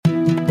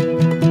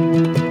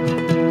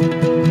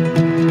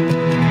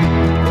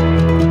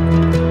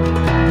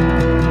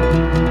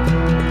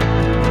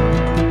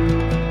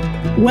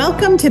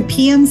Welcome to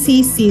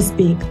PNC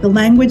C-Speak, the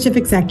language of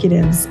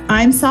executives.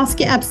 I'm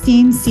Saskia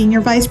Epstein, Senior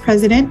Vice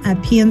President at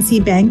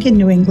PNC Bank in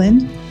New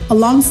England,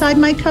 alongside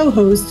my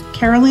co-host,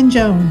 Carolyn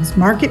Jones,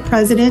 Market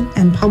President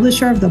and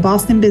publisher of the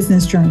Boston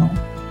Business Journal.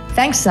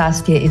 Thanks,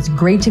 Saskia. It's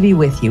great to be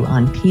with you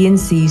on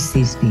PNC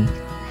C-Speak.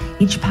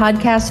 Each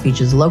podcast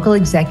features local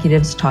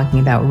executives talking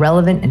about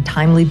relevant and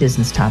timely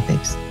business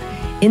topics.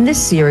 In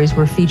this series,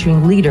 we're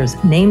featuring leaders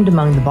named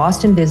among the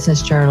Boston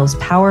Business Journal's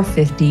Power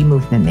 50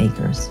 movement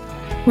makers.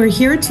 We're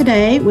here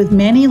today with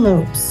Manny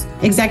Lopes,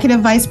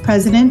 Executive Vice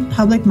President,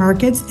 Public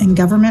Markets and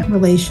Government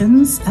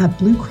Relations at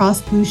Blue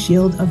Cross Blue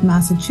Shield of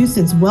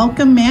Massachusetts.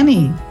 Welcome,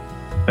 Manny.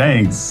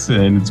 Thanks,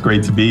 and it's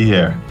great to be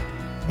here.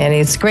 And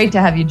it's great to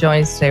have you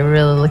join us today. We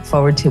really look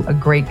forward to a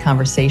great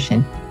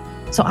conversation.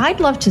 So I'd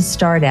love to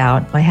start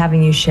out by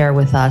having you share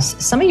with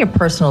us some of your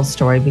personal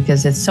story,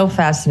 because it's so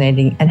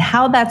fascinating, and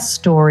how that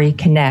story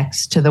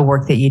connects to the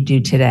work that you do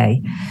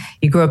today.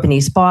 You grew up in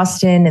East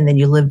Boston, and then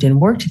you lived and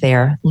worked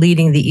there,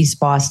 leading the East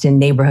Boston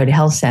Neighborhood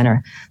Health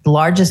Center, the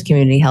largest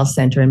community health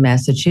center in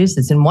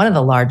Massachusetts and one of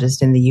the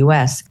largest in the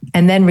U.S.,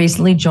 and then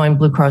recently joined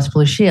Blue Cross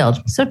Blue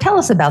Shield. So tell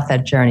us about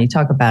that journey.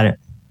 Talk about it.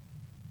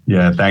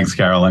 Yeah, thanks,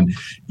 Carolyn.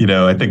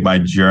 I think my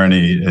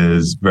journey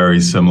is very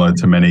similar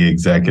to many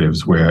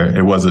executives, where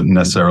it wasn't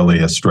necessarily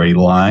a straight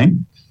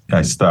line.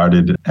 I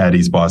started at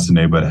East Boston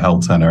Neighborhood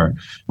Health Center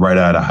right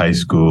out of high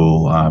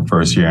school,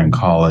 first year in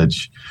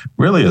college,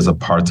 really as a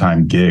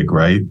part-time gig,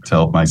 right? To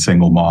help my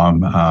single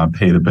mom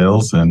pay the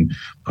bills and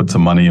put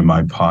some money in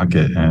my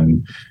pocket,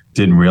 and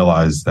didn't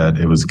realize that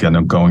it was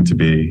going to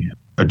be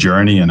a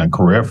journey and a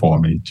career for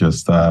me,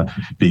 just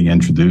being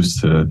introduced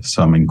to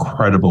some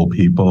incredible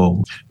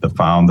people, the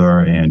founder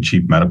and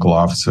chief medical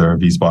officer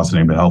of East Boston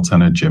Neighborhood Health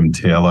Center, Jim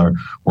Taylor,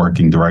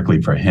 working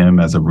directly for him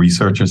as a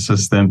research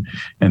assistant,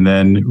 and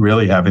then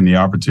really having the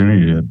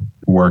opportunity to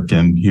work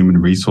in human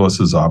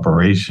resources,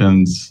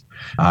 operations,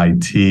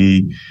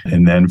 IT,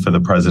 and then for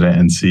the president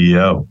and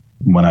CEO.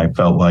 When I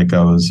felt like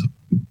I was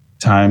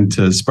time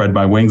to spread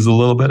my wings a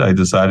little bit, I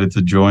decided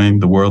to join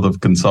the world of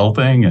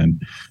consulting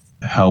and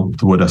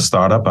helped with a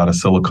startup out of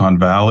Silicon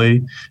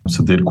Valley.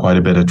 So did quite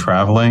a bit of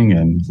traveling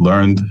and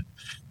learned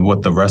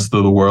what the rest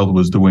of the world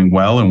was doing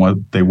well and what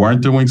they weren't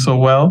doing so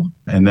well.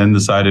 And then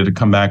decided to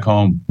come back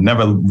home.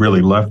 Never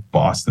really left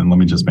Boston. Let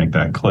me just make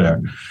that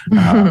clear.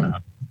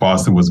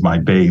 Boston was my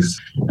base,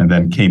 and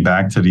then came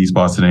back to the East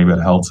Boston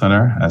Neighborhood Health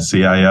Center as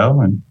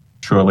CIO. And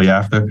shortly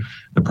after,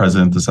 the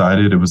president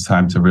decided it was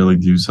time to really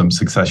do some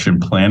succession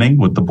planning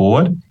with the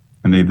board.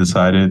 And they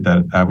decided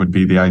that I would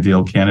be the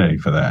ideal candidate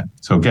for that.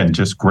 So again,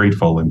 just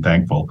grateful and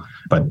thankful,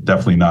 but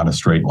definitely not a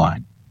straight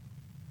line.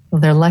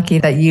 Well, they're lucky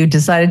that you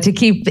decided to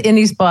keep in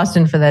East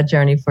Boston for that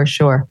journey, for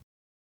sure.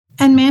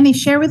 And Manny,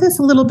 share with us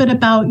a little bit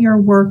about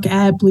your work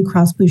at Blue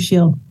Cross Blue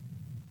Shield.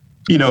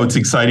 It's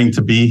exciting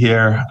to be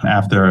here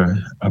after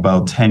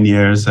about 10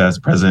 years as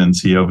president and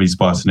CEO of East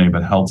Boston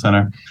Neighborhood Health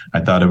Center. I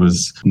thought it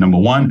was, number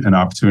one, an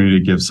opportunity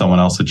to give someone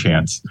else a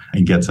chance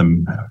and get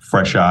some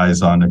fresh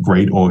eyes on a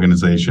great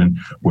organization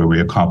where we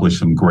accomplished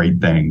some great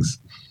things.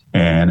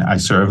 And I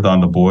served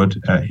on the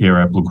board here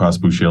at Blue Cross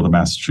Blue Shield of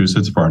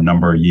Massachusetts for a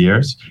number of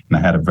years. And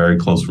I had a very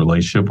close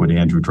relationship with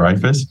Andrew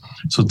Dreyfus.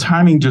 So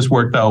timing just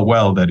worked out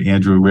well that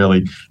Andrew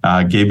really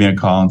gave me a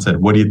call and said,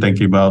 what are you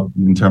thinking about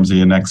in terms of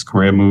your next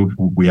career move?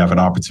 We have an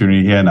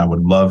opportunity here, and I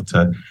would love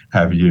to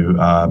have you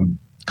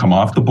come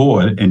off the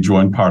board and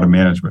join part of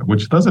management,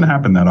 which doesn't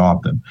happen that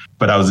often.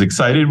 But I was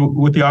excited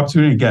with the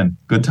opportunity. Again,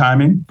 good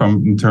timing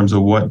in terms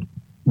of what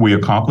we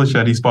accomplished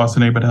at East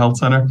Boston Neighborhood Health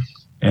Center,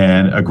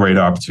 and a great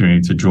opportunity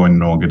to join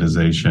an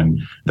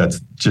organization that's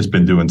just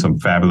been doing some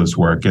fabulous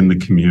work in the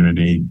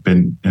community,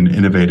 been an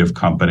innovative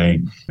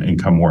company, and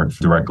come work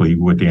directly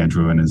with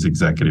Andrew and his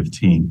executive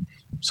team.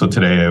 So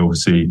today I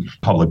oversee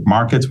public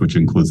markets, which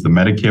includes the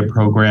Medicare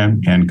program,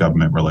 and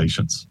government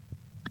relations.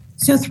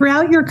 So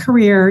throughout your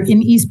career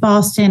in East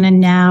Boston and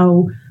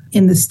now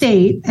in the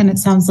state, and it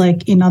sounds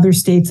like in other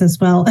states as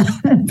well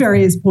at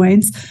various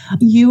points,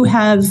 you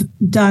have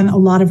done a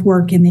lot of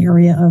work in the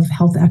area of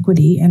health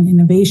equity and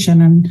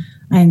innovation. And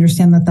I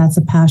understand that that's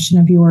a passion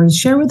of yours.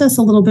 Share with us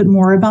a little bit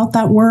more about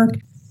that work.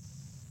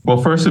 Well,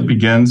 first it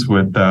begins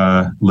with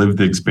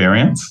lived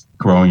experience.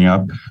 Growing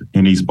up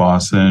in East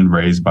Boston,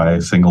 raised by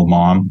a single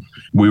mom,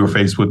 we were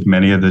faced with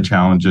many of the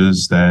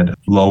challenges that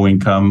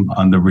low-income,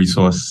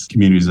 under-resourced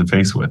communities are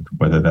faced with,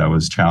 whether that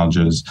was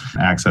challenges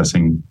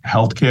accessing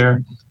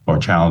healthcare or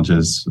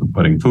challenges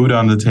putting food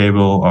on the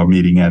table or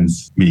meeting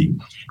ends meet.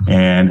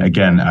 And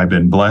again, I've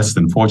been blessed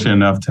and fortunate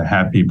enough to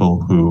have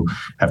people who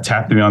have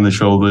tapped me on the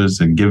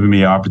shoulders and given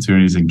me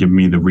opportunities and given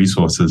me the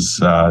resources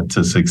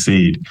to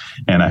succeed.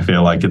 And I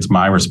feel like it's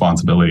my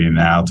responsibility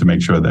now to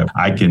make sure that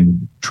I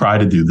can try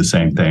to do the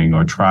same thing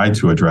or try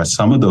to address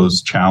some of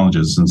those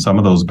challenges and some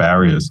of those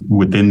barriers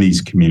within these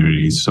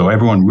communities so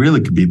everyone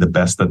really could be the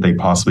best that they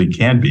possibly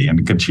can be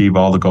and achieve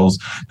all the goals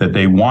that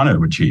they want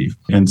to achieve.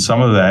 And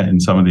some of that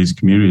in some of these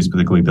communities,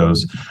 particularly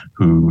those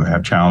who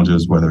have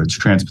challenges, whether it's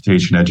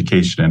transportation,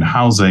 education, and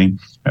housing,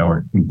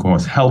 or of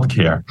course,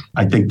 healthcare,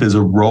 I think there's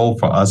a role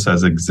for us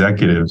as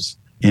executives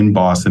in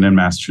Boston and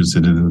Massachusetts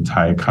and the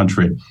entire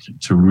country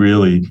to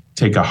really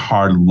take a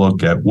hard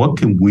look at what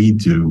can we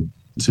do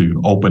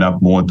to open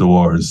up more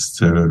doors,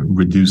 to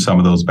reduce some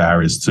of those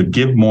barriers, to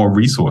give more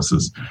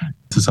resources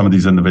to some of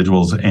these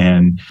individuals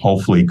and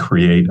hopefully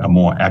create a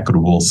more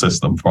equitable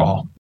system for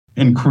all.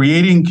 In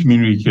creating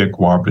Community Care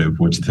Cooperative,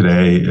 which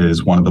today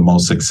is one of the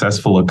most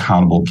successful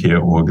accountable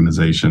care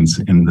organizations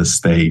in the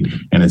state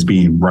and is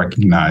being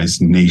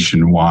recognized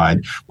nationwide.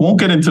 Won't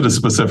get into the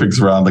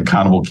specifics around the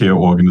accountable care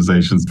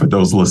organizations for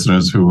those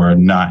listeners who are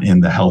not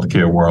in the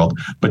healthcare world,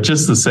 but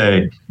just to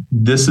say,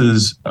 this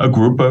is a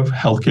group of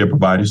healthcare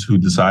providers who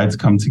decide to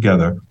come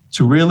together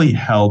to really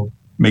help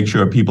make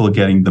sure people are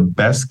getting the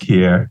best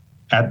care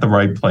at the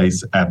right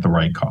place at the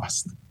right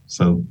cost.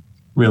 So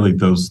really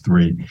those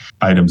three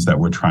items that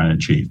we're trying to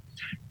achieve.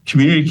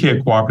 Community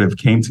Care Cooperative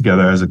came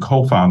together as a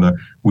co-founder.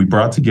 We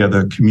brought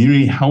together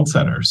community health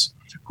centers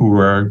who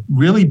are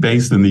really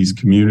based in these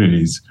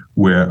communities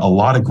where a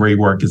lot of great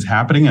work is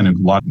happening and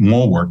a lot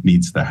more work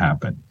needs to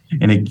happen.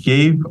 And it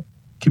gave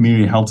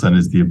community health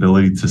centers the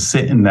ability to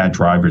sit in that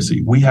driver's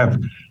seat. We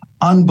have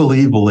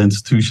unbelievable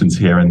institutions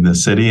here in the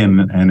city and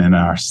in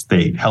our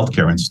state,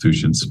 healthcare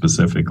institutions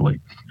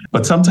specifically.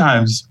 But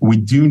sometimes we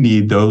do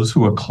need those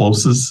who are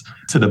closest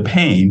to the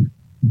pain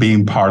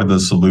being part of the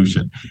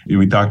solution.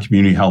 We thought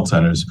community health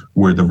centers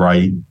were the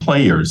right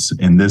players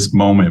in this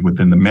moment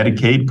within the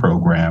Medicaid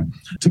program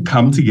to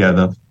come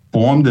together,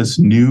 form this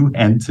new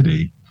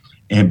entity,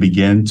 and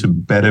begin to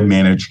better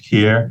manage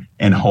care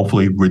and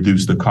hopefully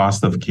reduce the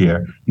cost of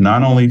care,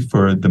 not only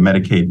for the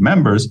Medicaid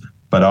members,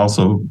 but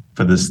also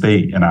for the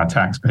state and our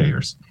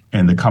taxpayers.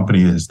 And the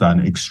company has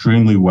done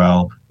extremely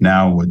well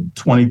now with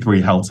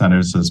 23 health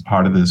centers as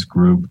part of this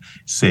group,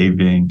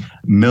 saving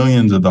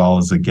millions of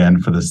dollars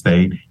again for the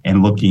state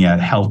and looking at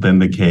health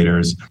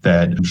indicators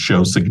that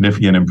show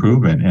significant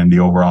improvement in the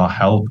overall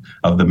health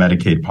of the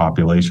Medicaid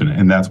population.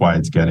 And that's why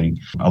it's getting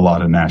a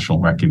lot of national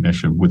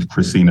recognition with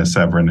Christina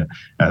Severin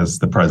as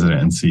the president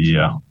and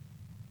CEO.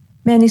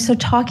 Manny, so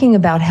talking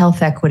about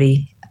health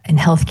equity and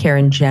healthcare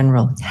in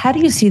general, how do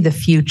you see the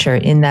future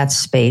in that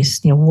space?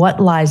 What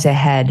lies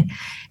ahead?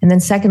 And then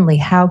secondly,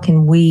 how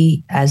can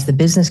we as the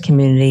business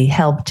community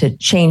help to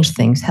change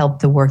things, help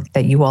the work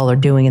that you all are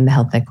doing in the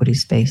health equity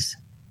space?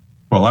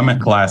 Well, I'm a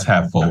glass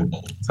half full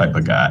type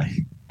of guy.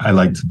 I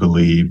like to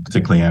believe,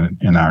 particularly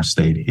in our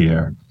state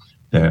here,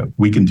 that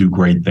we can do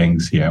great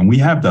things here. And we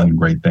have done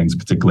great things,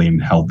 particularly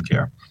in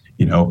healthcare.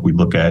 If we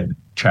look at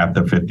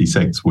Chapter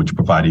 56, which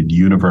provided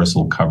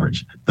universal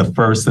coverage, the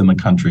first in the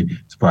country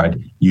to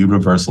provide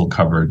universal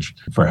coverage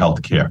for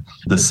healthcare.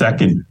 The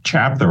second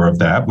chapter of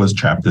that was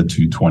Chapter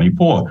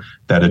 224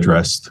 that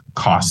addressed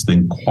cost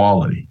and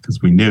quality, because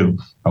we knew,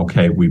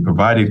 okay, we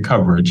provided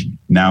coverage.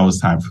 Now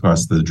it's time for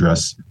us to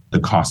address the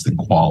cost and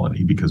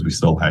quality because we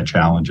still had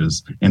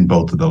challenges in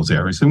both of those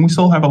areas. And we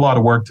still have a lot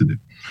of work to do.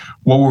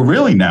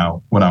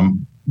 What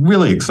I'm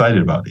really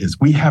excited about is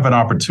we have an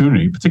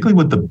opportunity, particularly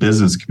with the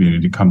business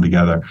community, to come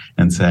together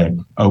and say,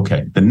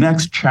 okay, the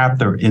next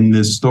chapter in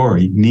this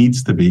story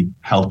needs to be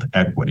health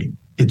equity.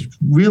 It's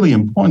really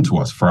important to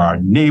us for our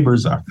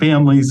neighbors, our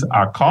families,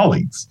 our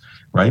colleagues,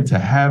 right, to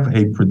have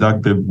a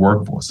productive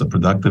workforce, a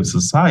productive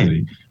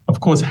society.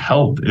 Of course,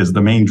 health is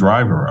the main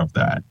driver of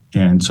that.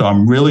 And so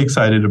I'm really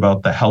excited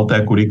about the Health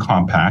Equity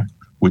Compact,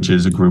 which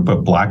is a group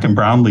of Black and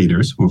brown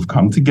leaders who have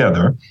come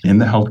together in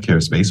the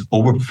healthcare space,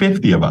 over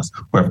 50 of us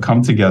who have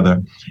come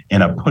together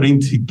and are putting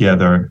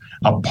together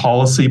a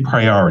policy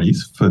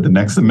priorities for the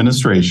next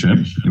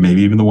administration, and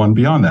maybe even the one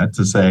beyond that,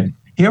 to say,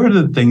 here are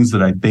the things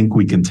that I think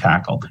we can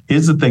tackle.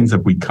 Here's the things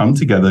that we come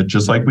together,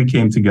 just like we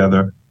came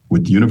together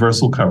with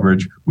universal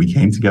coverage, we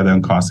came together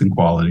on cost and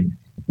quality.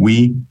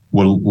 We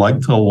would like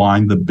to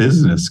align the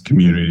business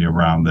community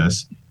around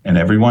this and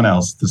everyone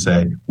else to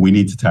say, we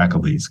need to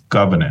tackle these: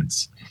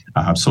 governance,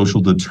 social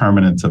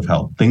determinants of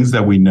health, things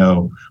that we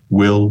know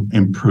will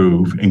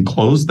improve and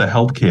close the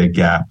healthcare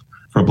gap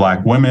for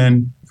Black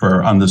women,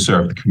 for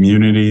underserved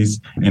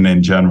communities, and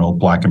in general,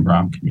 Black and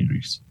brown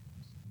communities.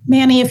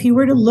 Manny, if you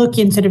were to look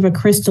in sort of a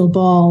crystal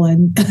ball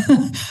and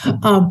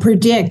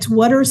predict,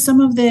 what are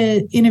some of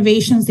the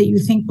innovations that you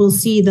think we'll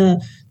see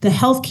the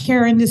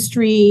healthcare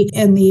industry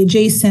and the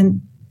adjacent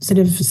sort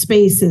of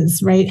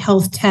spaces, right?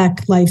 Health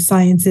tech, life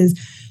sciences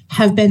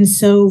have been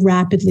so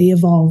rapidly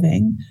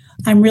evolving.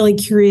 I'm really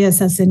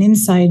curious, as an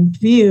inside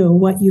view,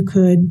 what you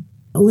could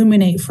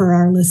illuminate for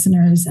our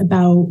listeners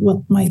about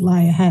what might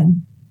lie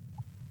ahead.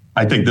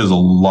 I think there's a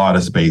lot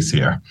of space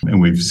here,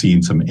 and we've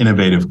seen some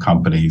innovative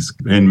companies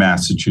in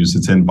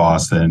Massachusetts, in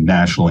Boston,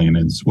 nationally, and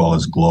as well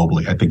as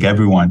globally. I think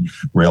everyone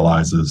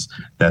realizes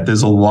that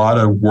there's a lot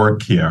of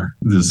work here.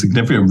 There's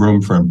significant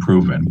room for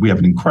improvement. We have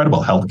an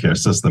incredible healthcare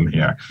system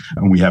here,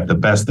 and we have the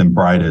best and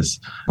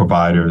brightest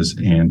providers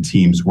and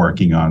teams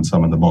working on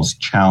some of the most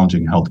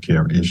challenging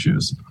healthcare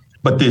issues.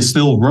 But there's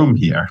still room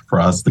here for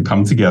us to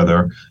come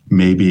together,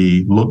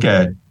 maybe look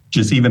at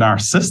just even our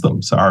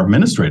systems, our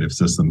administrative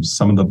systems,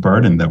 some of the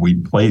burden that we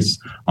place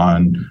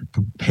on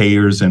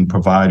payers and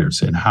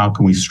providers, and how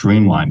can we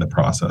streamline the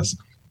process?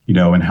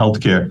 In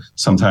healthcare,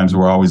 sometimes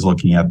we're always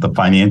looking at the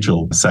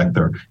financial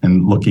sector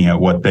and looking at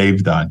what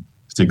they've done,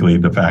 particularly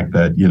the fact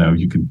that,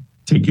 you can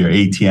take your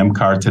ATM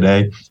card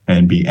today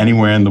and be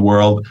anywhere in the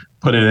world,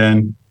 put it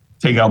in,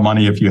 take out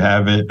money if you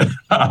have it,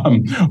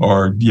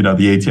 or, the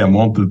ATM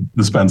won't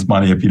dispense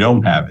money if you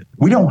don't have it.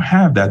 We don't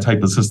have that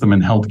type of system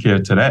in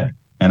healthcare today.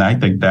 And I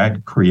think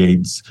that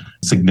creates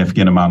a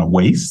significant amount of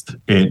waste.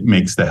 It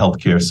makes the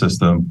healthcare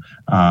system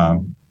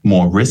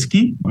more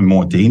risky and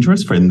more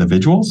dangerous for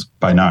individuals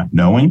by not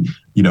knowing,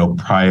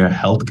 prior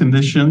health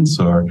conditions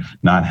or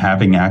not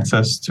having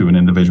access to an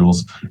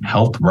individual's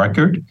health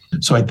record.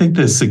 So I think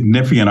there's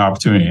significant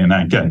opportunity. And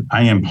again,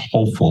 I am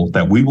hopeful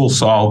that we will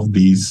solve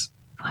these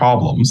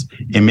problems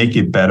and make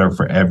it better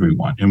for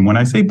everyone. And when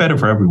I say better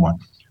for everyone,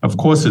 of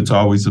course, it's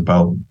always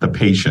about the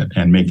patient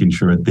and making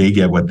sure they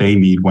get what they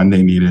need when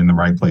they need it in the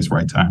right place,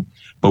 right time.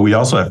 But we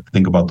also have to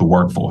think about the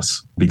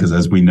workforce, because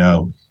as we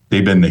know,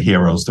 they've been the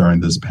heroes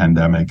during this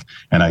pandemic.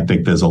 And I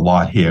think there's a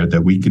lot here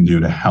that we can do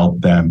to help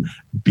them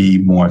be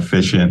more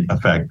efficient,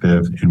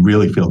 effective, and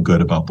really feel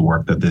good about the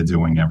work that they're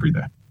doing every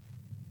day.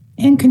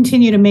 And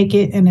continue to make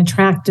it an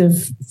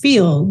attractive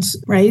field,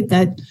 right?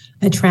 That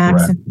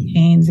attracts and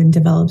retains and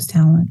develops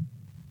talent.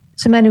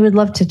 So Manny, we'd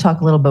love to talk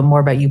a little bit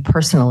more about you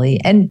personally.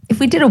 And if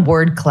we did a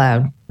word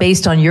cloud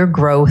based on your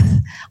growth,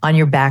 on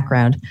your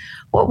background,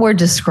 what word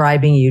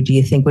describing you do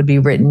you think would be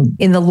written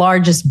in the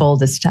largest,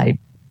 boldest type?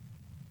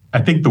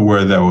 I think the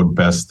word that would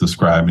best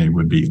describe me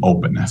would be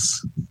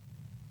openness.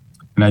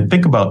 And I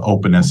think about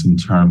openness in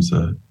terms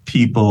of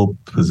people,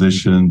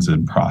 positions,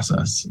 and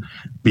process.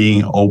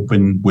 Being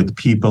open with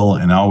people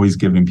and always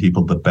giving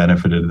people the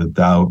benefit of the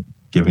doubt,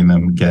 giving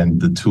them, again,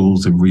 the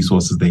tools and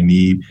resources they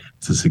need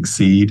to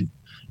succeed.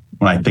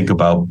 When I think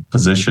about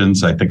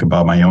positions, I think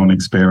about my own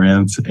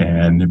experience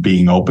and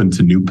being open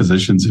to new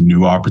positions and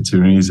new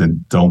opportunities,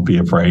 and don't be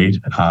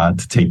afraid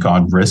to take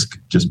on risk,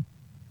 just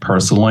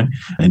personally,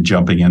 and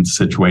jumping into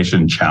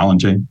situations,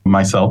 challenging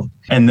myself,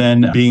 and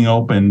then being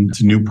open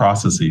to new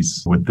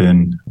processes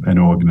within an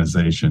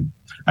organization.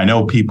 I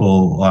know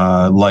people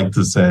like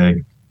to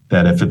say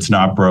that if it's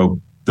not broke,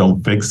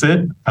 don't fix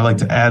it. I like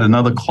to add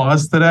another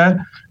clause to that.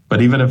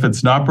 But even if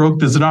it's not broke,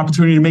 there's an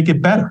opportunity to make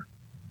it better.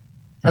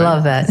 Right? I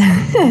love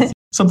that.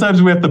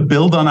 Sometimes we have to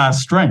build on our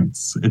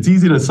strengths. It's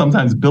easy to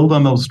sometimes build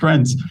on those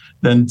strengths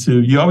than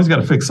you always got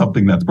to fix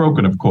something that's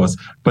broken, of course,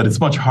 but it's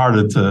much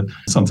harder to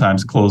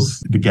sometimes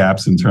close the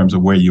gaps in terms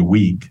of where you're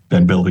weak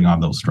than building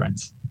on those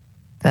strengths.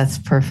 That's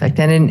perfect.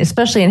 And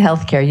especially in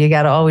healthcare, you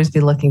got to always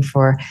be looking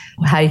for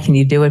how can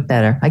you do it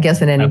better, I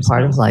guess, in any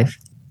part of life.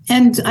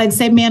 And I'd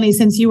say, Manny,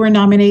 since you were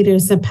nominated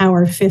as a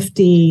Power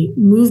 50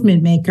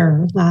 movement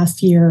maker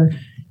last year,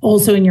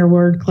 also in your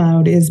word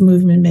cloud is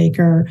movement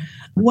maker.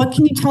 What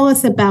can you tell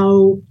us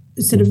about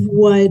sort of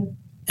what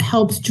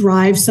helps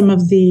drive some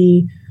of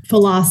the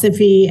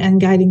philosophy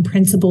and guiding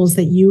principles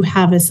that you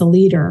have as a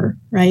leader,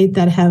 right?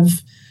 That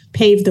have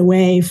paved the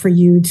way for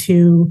you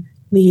to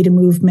lead a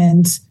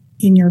movement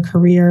in your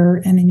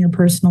career and in your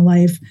personal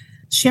life.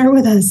 Share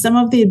with us some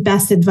of the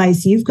best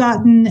advice you've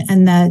gotten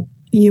and that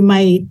you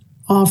might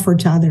offer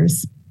to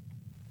others.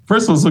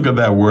 First, let's look at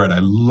that word. I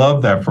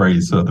love that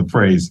phrase, the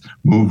phrase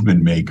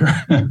movement maker,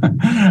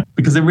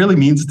 because it really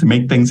means to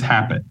make things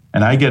happen.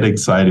 And I get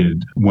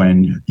excited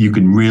when you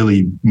can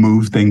really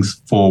move things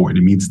forward.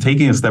 It means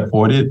taking a step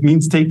forward. It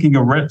means taking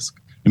a risk.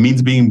 It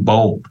means being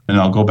bold. And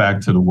I'll go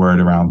back to the word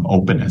around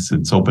openness.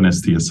 It's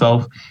openness to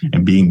yourself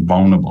and being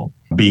vulnerable,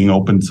 being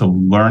open to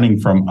learning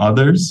from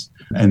others.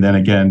 And then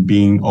again,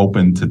 being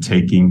open to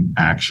taking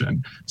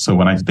action. So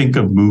when I think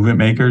of movement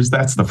makers,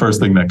 that's the first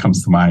thing that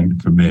comes to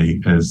mind for me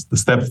is the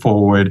step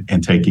forward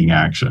and taking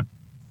action.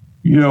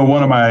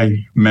 One of my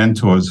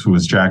mentors, who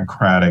was Jack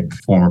Craddock,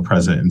 former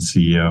president and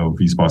CEO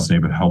of East Boston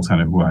Neighborhood Health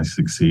Center, who I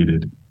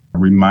succeeded,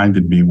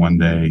 reminded me one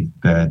day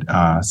that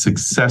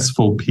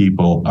successful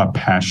people are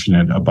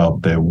passionate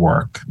about their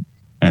work,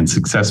 and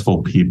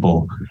successful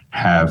people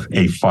have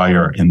a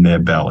fire in their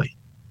belly.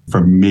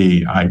 For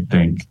me, I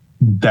think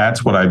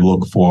that's what I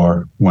look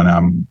for when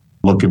I'm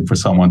looking for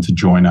someone to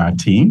join our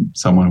team,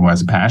 someone who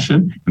has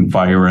passion and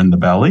fire in the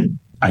belly.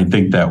 I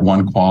think that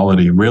one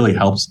quality really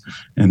helps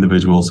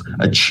individuals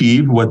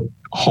achieve what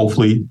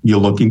hopefully you're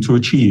looking to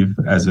achieve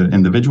as an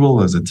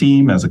individual, as a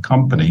team, as a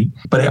company.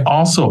 But it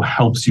also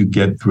helps you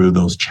get through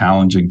those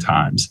challenging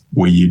times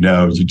where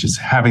you're just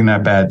having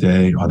that bad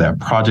day, or that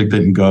project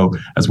didn't go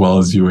as well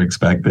as you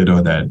expected,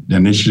 or that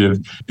initiative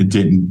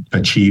didn't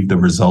achieve the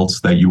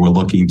results that you were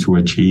looking to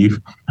achieve.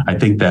 I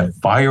think that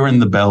fire in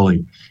the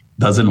belly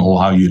doesn't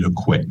allow you to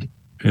quit.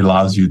 It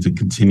allows you to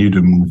continue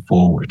to move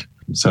forward.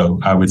 So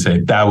I would say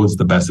that was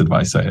the best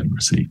advice I had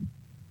received.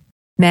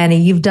 Manny,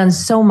 you've done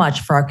so much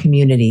for our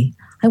community.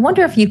 I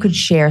wonder if you could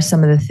share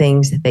some of the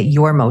things that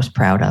you're most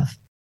proud of.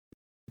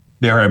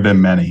 There have been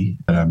many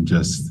that I'm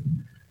just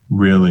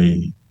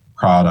really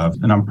proud of.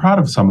 And I'm proud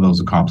of some of those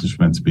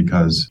accomplishments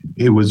because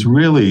it was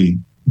really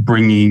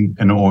bringing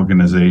an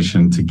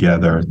organization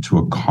together to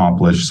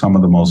accomplish some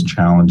of the most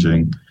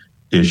challenging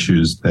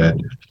issues that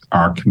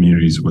our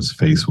communities was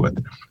faced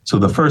with. So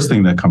the first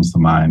thing that comes to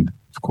mind,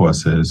 of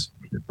course, is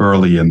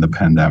early in the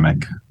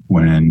pandemic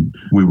when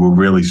we were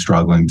really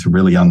struggling to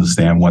really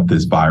understand what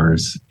this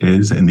virus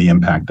is and the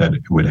impact that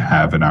it would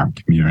have in our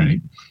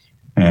community.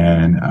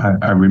 And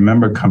I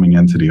remember coming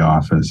into the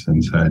office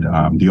and said,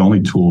 the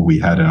only tool we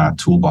had in our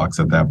toolbox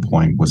at that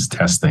point was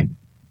testing.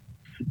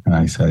 And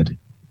I said,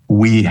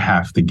 we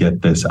have to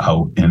get this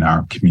out in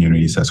our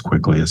communities as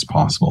quickly as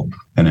possible.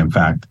 And in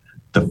fact,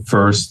 the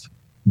first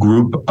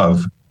group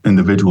of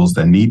individuals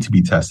that need to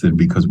be tested,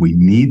 because we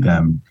need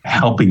them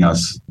helping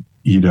us,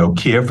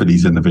 care for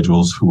these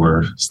individuals who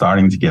are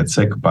starting to get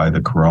sick by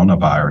the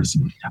coronavirus,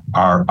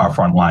 are our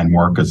frontline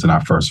workers and our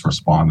first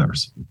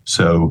responders.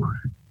 So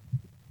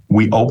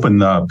we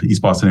opened up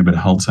East Boston Neighborhood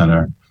Health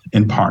Center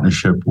in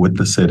partnership with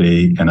the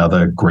city and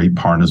other great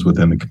partners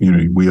within the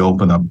community. We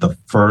opened up the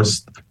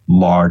first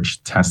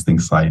large testing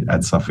site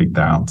at Suffolk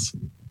Downs.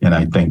 And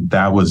I think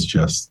that was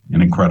just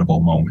an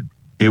incredible moment.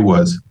 It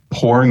was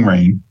pouring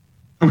rain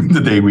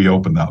the day we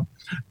opened up.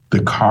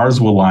 The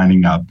cars were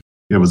lining up.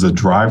 It was a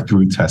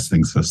drive-through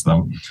testing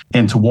system.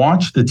 And to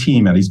watch the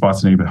team at East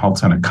Boston Neighborhood Health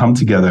Center come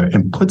together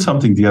and put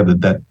something together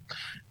that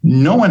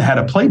no one had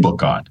a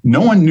playbook on. No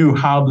one knew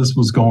how this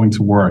was going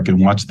to work, and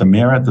watch the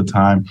mayor at the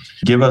time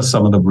give us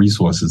some of the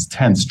resources,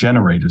 tents,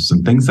 generators,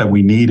 and things that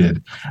we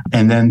needed.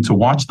 And then to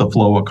watch the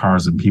flow of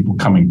cars and people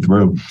coming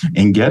through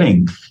and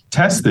getting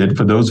tested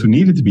for those who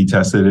needed to be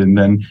tested, and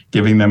then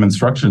giving them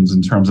instructions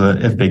in terms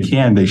of if they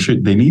can,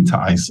 they need to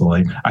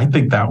isolate. I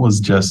think that was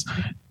just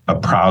a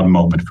proud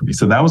moment for me.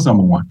 So that was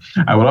number one.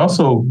 I would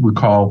also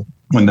recall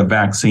when the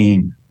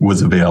vaccine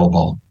was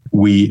available,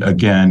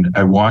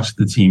 I watched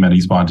the team at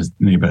East Boston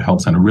Neighborhood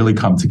Health Center really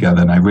come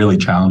together, and I really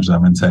challenged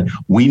them and said,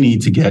 we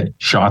need to get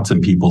shots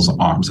in people's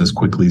arms as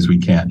quickly as we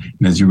can.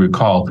 And as you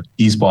recall,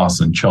 East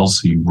Boston,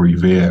 Chelsea,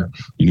 Revere,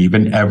 and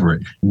even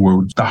Everett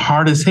were the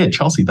hardest hit,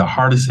 Chelsea, the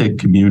hardest hit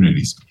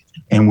communities.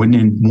 And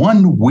within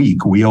 1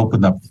 week, we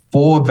opened up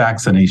 4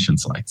 vaccination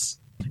sites.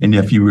 And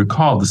if you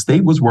recall, the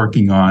state was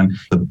working on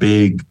the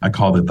big, I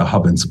called it the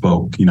hub and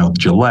spoke,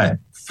 Gillette,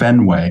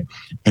 Fenway,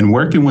 and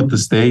working with the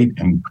state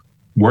and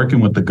working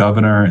with the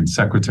governor and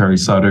Secretary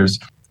Sutters,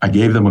 I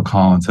gave them a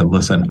call and said,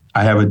 listen,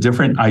 I have a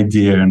different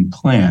idea and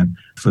plan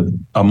for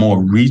a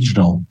more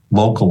regional,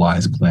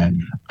 localized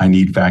plan. I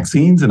need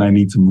vaccines and I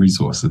need some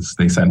resources.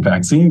 They sent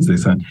vaccines. They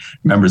sent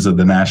members of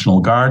the National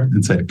Guard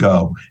and said,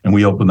 go. And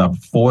we opened up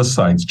 4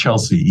 sites,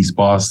 Chelsea, East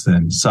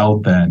Boston,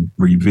 South End,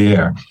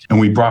 Revere. And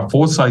we brought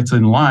 4 sites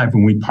in live,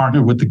 and we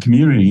partnered with the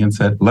community and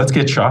said, let's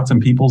get shots in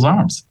people's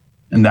arms.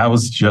 And that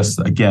was just,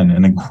 again,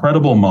 an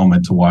incredible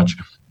moment to watch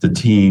the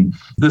team.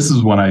 This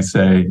is when I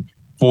say,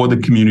 for the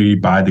community,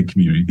 by the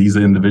community. These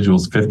are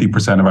individuals,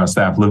 50% of our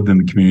staff lived in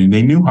the community.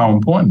 They knew how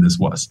important this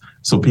was.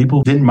 So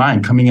people didn't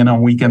mind coming in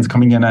on weekends,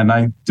 coming in at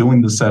night,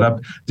 doing the setup,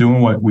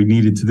 doing what we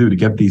needed to do to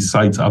get these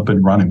sites up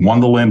and running.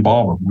 Wonderland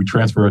Ballroom, we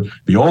transferred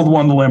the old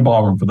Wonderland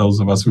Ballroom, for those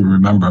of us who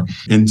remember,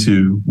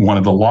 into one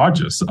of the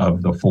largest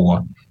of the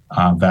 4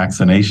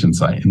 vaccination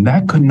sites. And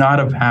that could not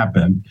have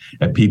happened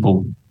if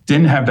people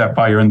didn't have that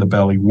fire in the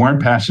belly,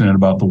 weren't passionate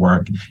about the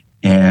work,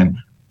 and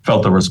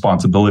felt a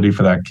responsibility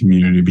for that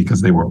community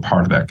because they were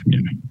part of that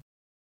community.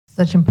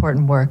 Such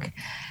important work.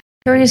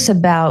 Curious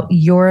about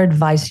your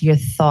advice, your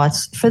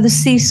thoughts for the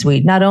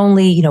C-suite, not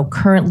only,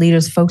 current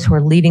leaders, folks who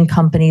are leading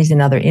companies in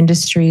other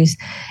industries,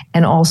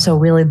 and also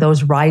really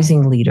those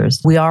rising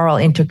leaders. We are all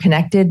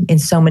interconnected in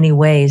so many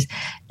ways.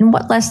 And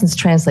what lessons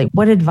translate?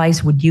 What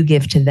advice would you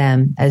give to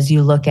them as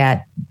you look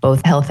at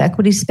both health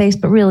equity space,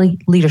 but really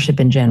leadership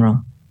in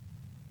general?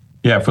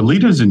 Yeah, for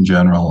leaders in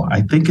general,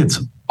 I think it's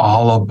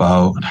all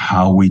about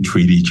how we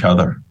treat each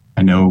other.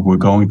 I know we're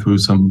going through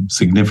some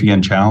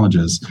significant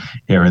challenges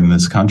here in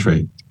this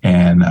country,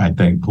 and I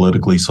think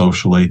politically,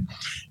 socially,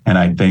 and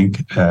I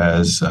think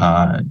as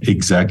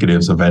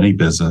executives of any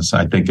business,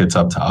 I think it's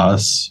up to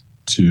us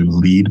to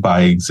lead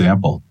by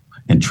example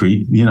and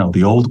treat,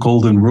 the old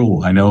golden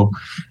rule. I know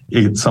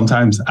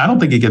sometimes, I don't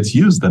think it gets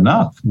used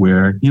enough,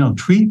 where,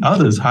 treat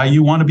others how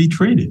you want to be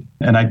treated.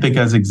 And I think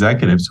as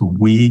executives,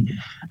 we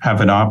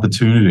have an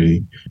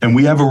opportunity and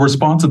we have a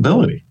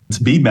responsibility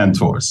to be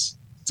mentors,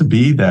 to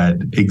be that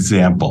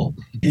example,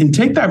 and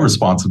take that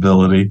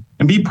responsibility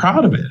and be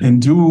proud of it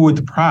and do it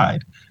with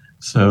pride.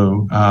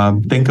 So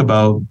think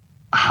about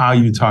how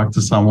you talk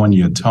to someone,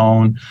 your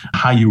tone,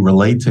 how you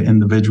relate to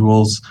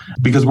individuals,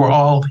 because we're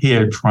all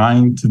here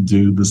trying to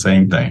do the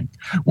same thing.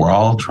 We're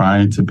all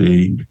trying to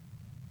be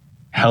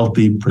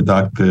healthy,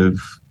 productive,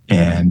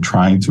 and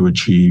trying to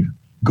achieve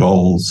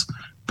goals,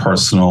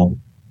 personal,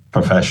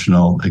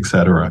 professional, et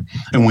cetera.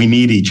 And we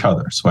need each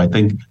other. So I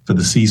think for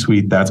the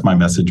C-suite, that's my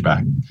message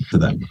back to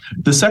them.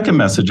 The second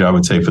message I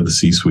would say for the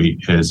C-suite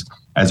is,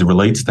 as it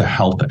relates to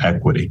health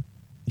equity,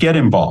 get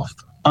involved,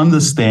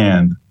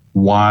 understand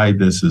why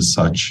this is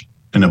such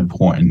an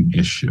important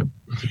issue,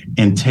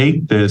 and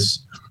take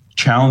this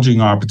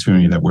challenging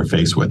opportunity that we're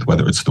faced with,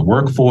 whether it's the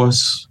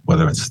workforce,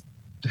 whether it's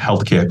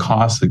healthcare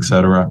costs, et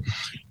cetera,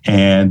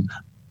 and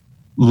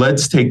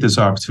let's take this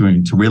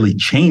opportunity to really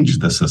change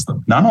the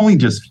system, not only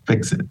just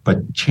fix it,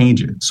 but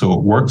change it so it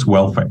works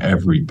well for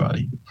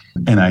everybody.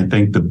 And I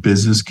think the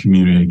business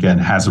community, again,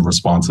 has a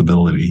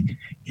responsibility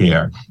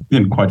here.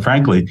 And quite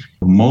frankly,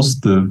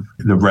 most of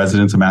the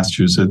residents of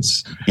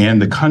Massachusetts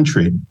and the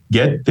country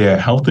get their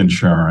health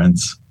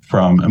insurance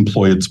from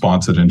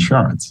employer-sponsored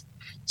insurance.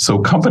 So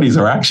companies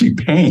are actually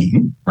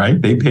paying, right?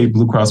 They pay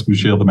Blue Cross Blue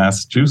Shield of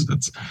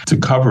Massachusetts to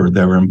cover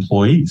their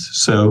employees.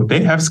 So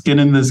they have skin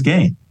in this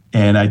game.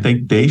 And I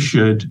think they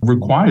should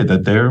require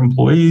that their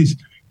employees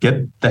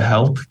get the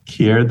health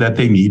care that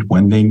they need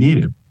when they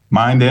need it,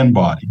 mind and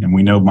body. And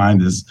we know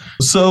mind is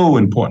so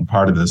important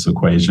part of this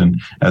equation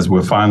as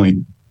we're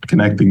finally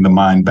connecting the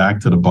mind back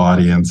to the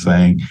body and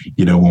saying,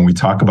 when we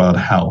talk about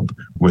health,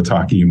 we're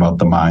talking about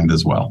the mind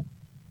as well.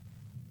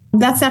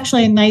 That's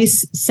actually a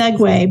nice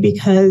segue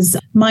because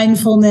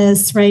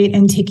mindfulness, right,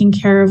 and taking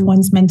care of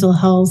one's mental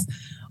health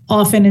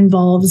often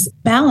involves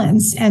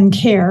balance and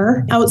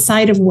care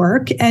outside of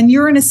work. And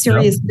you're in a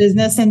serious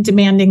business and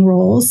demanding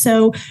role.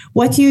 So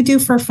what do you do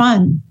for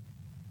fun?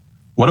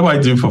 What do I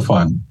do for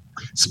fun?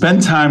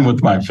 Spend time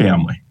with my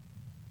family.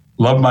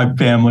 Love my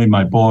family,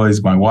 my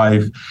boys, my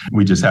wife.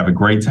 We just have a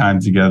great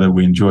time together.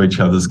 We enjoy each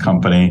other's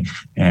company.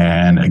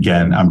 And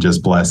again, I'm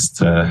just blessed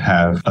to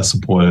have a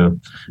supportive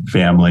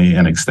family,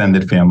 an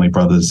extended family,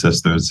 brothers,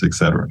 sisters,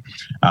 etc.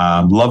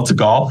 Love to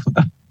golf.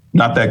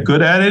 Not that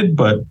good at it,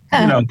 but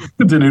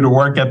continue to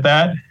work at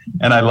that.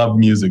 And I love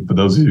music. For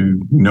those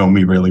who know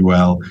me really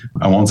well,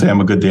 I won't say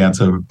I'm a good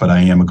dancer, but I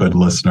am a good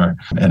listener,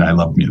 and I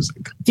love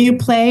music. Do you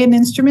play an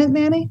instrument,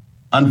 Manny?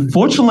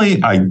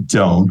 Unfortunately, I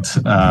don't.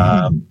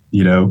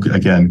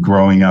 Again,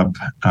 growing up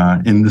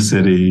in the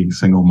city,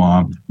 single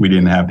mom, we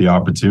didn't have the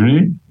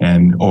opportunity.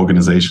 And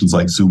organizations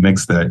like Zoo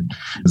Mix, that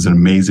is an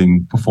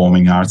amazing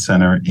performing arts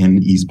center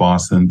in East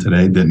Boston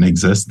today, didn't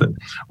exist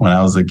when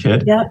I was a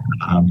kid. Yep.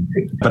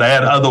 But I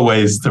had other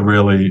ways to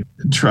really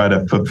try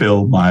to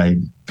fulfill my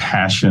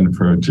passion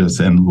for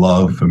and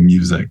love for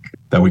music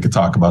that we could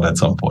talk about at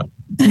some point.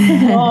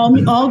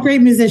 All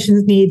great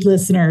musicians need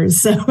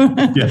listeners. So,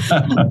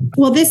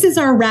 Well, this is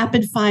our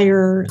rapid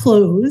fire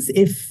close,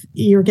 if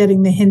you're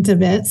getting the hint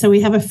of it. So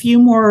we have a few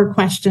more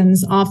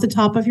questions off the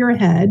top of your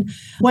head.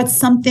 What's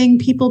something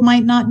people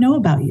might not know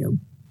about you?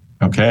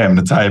 Okay, I'm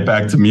going to tie it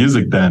back to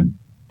music then.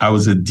 I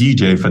was a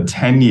DJ for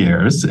 10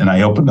 years, and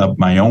I opened up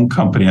my own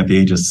company at the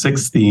age of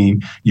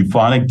 16,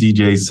 Euphonic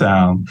DJ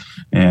Sound,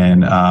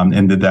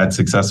 and did that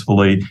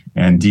successfully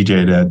and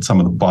DJ'd at some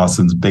of the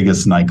Boston's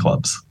biggest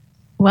nightclubs.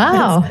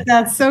 Wow.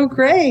 That's so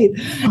great.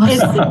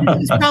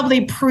 It's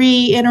probably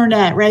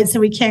pre-internet, right? So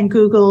we can't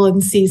Google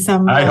and see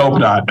some. I hope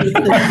not.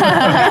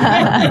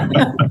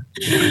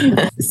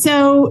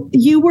 So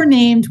you were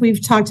named,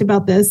 we've talked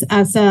about this,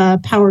 as a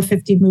Power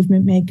 50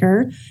 movement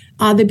maker.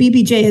 The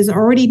BBJ has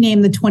already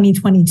named the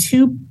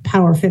 2022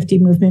 Power 50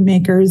 movement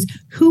makers.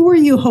 Who were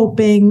you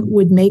hoping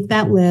would make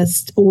that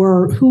list,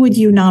 or who would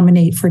you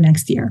nominate for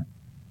next year?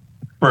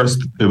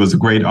 First, it was a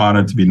great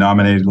honor to be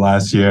nominated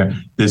last year.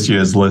 This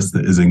year's list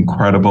is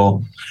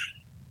incredible.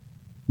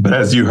 But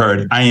as you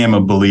heard, I am a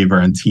believer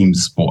in team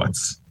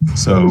sports.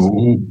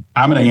 So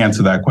I'm going to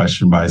answer that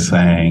question by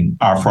saying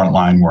our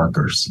frontline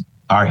workers,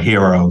 our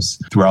heroes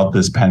throughout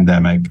this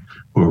pandemic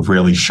who have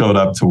really showed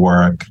up to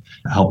work,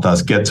 helped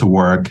us get to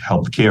work,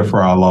 helped care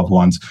for our loved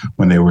ones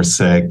when they were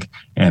sick,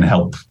 and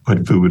helped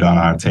put food on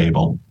our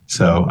table.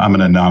 So I'm going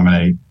to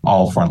nominate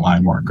all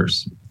frontline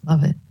workers.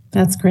 Love it.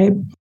 That's great.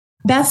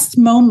 Best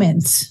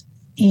moment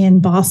in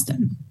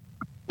Boston.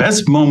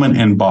 Best moment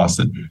in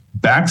Boston.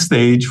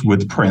 Backstage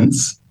with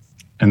Prince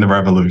and the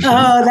Revolution.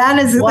 Oh, that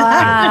is wow.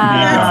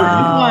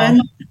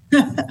 That's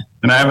a good one.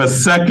 And I have a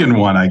second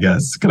one, I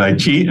guess. Could I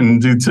cheat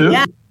and do two?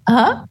 Yeah.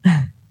 Uh-huh.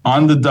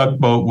 On the duck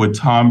boat with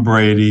Tom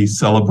Brady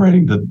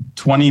celebrating the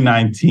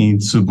 2019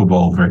 Super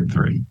Bowl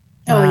victory.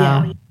 Oh,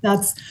 yeah.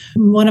 That's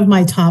one of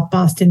my top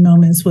Boston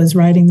moments, was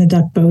riding the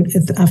duck boat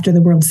after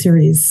the World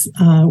Series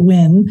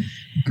win.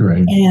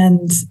 Great.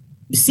 And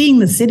seeing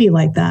the city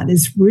like that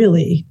is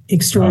really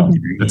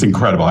extraordinary. It's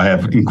incredible. I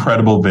have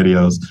incredible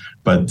videos,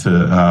 but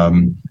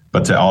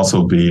to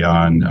also be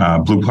on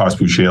Blue Cross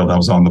Blue Shield, I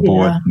was on the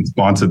board and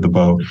sponsored the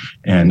boat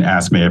and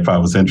asked me if I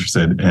was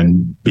interested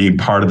in being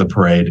part of the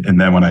parade. And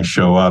then when I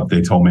show up,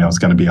 they told me I was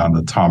going to be on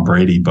the Tom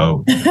Brady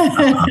boat,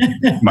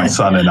 my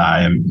son and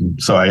I.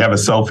 And so I have a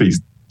selfie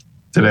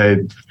today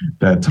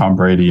that Tom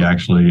Brady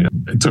actually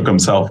took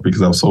himself because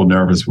I was so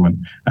nervous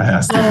when I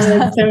asked him.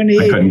 That's so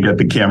neat. I couldn't get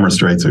the camera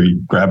straight, so he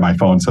grabbed my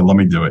phone and said, "Let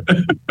me do it."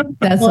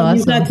 That's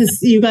awesome.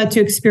 You got to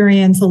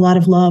experience a lot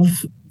of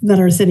love that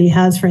our city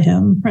has for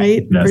him,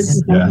 right?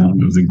 Yes,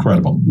 it was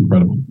incredible.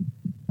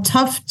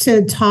 Tough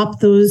to top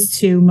those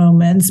two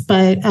moments,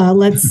 but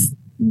let's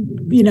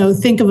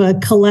think of a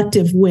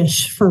collective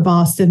wish for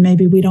Boston.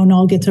 Maybe we don't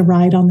all get to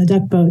ride on the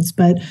duck boats,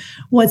 but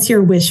what's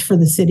your wish for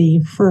the city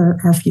for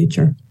our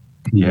future?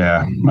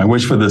 Yeah, my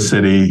wish for the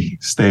city,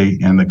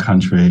 state, and the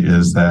country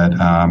is that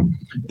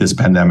this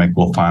pandemic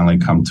will finally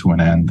come to an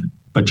end.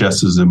 But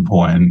just as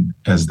important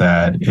as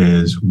that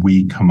is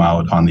we come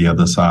out on the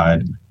other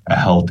side a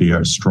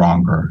healthier,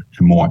 stronger,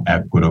 and more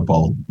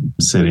equitable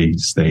city,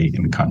 state,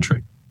 and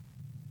country.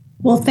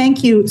 Well,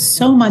 thank you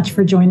so much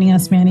for joining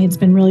us, Manny. It's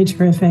been really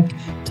terrific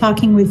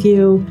talking with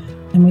you,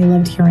 and we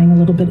loved hearing a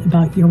little bit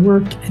about your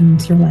work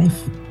and your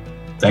life.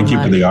 Thank you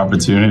for the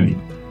opportunity.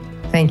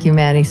 Thank you,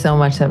 Manny, so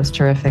much. That was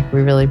terrific. We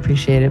really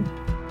appreciate it.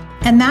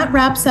 And that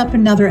wraps up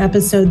another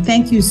episode.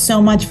 Thank you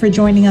so much for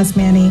joining us,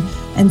 Manny,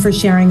 and for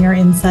sharing your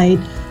insight.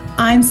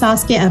 I'm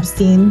Saskia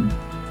Epstein.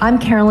 I'm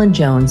Carolyn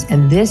Jones,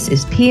 and this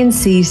is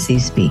PNC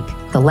C-Speak,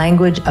 the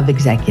language of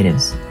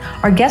executives.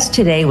 Our guest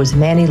today was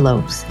Manny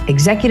Lopes,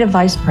 Executive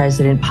Vice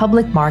President,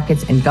 Public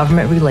Markets and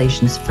Government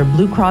Relations for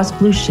Blue Cross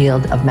Blue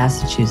Shield of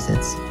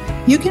Massachusetts.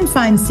 You can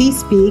find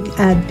C-Speak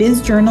at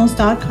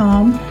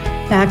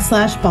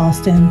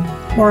bizjournals.com/Boston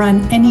or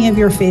on any of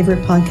your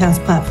favorite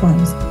podcast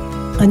platforms.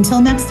 Until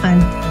next time.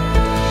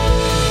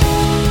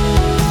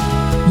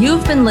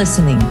 You've been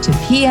listening to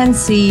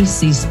PNC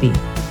C-Speak,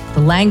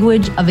 the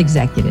language of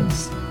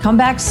executives. Come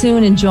back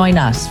soon and join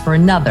us for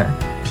another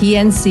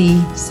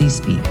PNC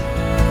C-Speak.